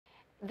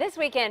This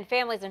weekend,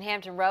 families in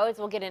Hampton Roads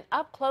will get an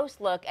up-close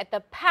look at the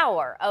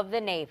power of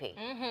the Navy.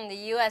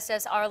 The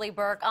USS Arleigh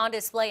Burke, on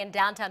display in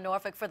downtown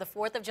Norfolk for the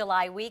 4th of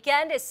July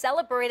weekend, is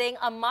celebrating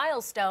a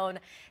milestone.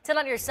 10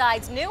 on your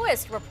side's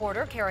newest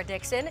reporter, Kara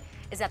Dixon,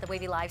 is at the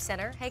Wavy Live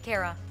Center. Hey,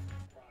 Kara.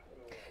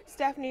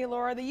 Stephanie,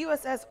 Laura, the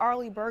USS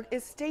Arleigh Burke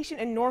is stationed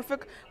in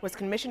Norfolk, was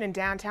commissioned in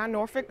downtown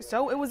Norfolk,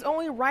 so it was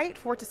only right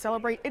for it to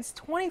celebrate its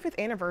 25th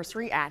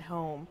anniversary at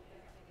home.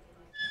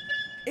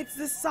 It's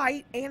the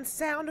sight and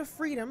sound of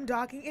freedom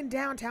docking in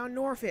downtown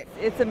Norfolk.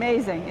 It's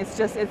amazing. It's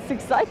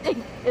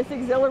exciting. It's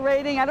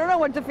exhilarating. I don't know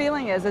what the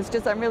feeling is.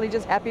 I'm really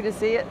just happy to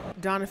see it.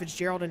 Donna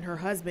Fitzgerald and her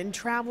husband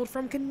traveled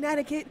from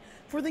Connecticut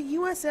for the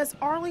USS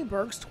Arleigh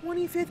Burke's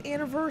 25th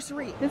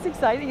anniversary. It's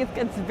exciting.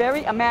 It's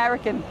very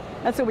American.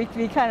 That's what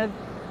we kind of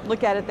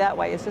look at it that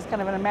way. It's just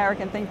kind of an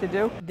American thing to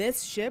do.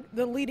 This ship,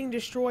 the leading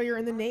destroyer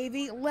in the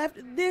Navy, left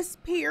this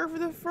pier for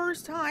the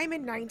first time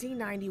in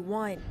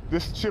 1991.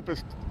 This ship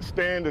has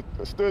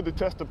stood the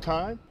test of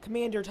time.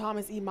 Commander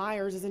Thomas E.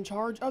 Myers is in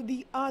charge of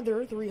the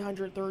other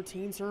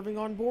 313 serving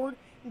on board,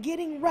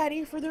 getting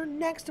ready for their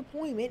next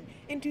deployment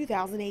in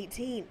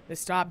 2018. The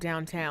stop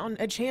downtown,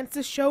 a chance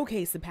to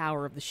showcase the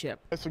power of the ship.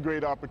 It's a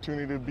great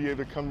opportunity to be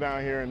able to come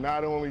down here and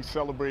not only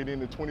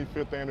celebrating the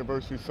 25th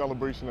anniversary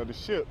celebration of the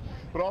ship,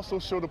 but also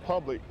show the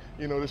public,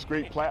 this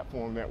great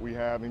platform that we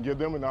have and give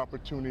them an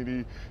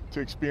opportunity to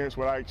experience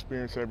what I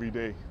experience every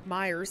day.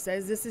 Myers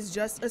says this is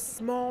just a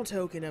small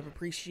token of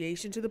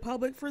appreciation to the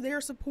public for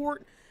their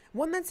support,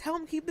 one that's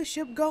helped keep the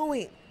ship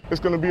going. It's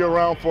going to be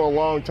around for a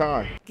long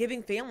time,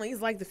 giving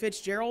families like the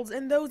Fitzgeralds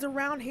and those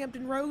around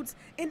Hampton Roads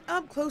an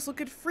up-close look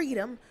at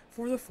freedom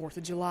for the 4th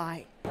of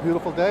July.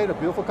 Beautiful day in a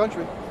beautiful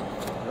country.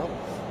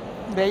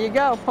 There you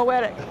go,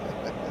 poetic.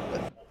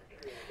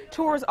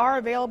 Tours are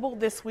available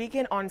this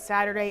weekend on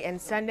Saturday and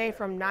Sunday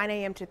from 9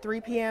 a.m. to 3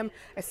 p.m.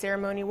 A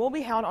ceremony will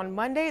be held on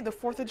Monday, the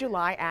 4th of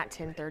July at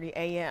 10:30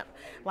 a.m.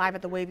 Live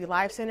at the Wavy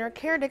Live Center,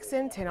 Kara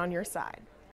Dixon, 10 on your side.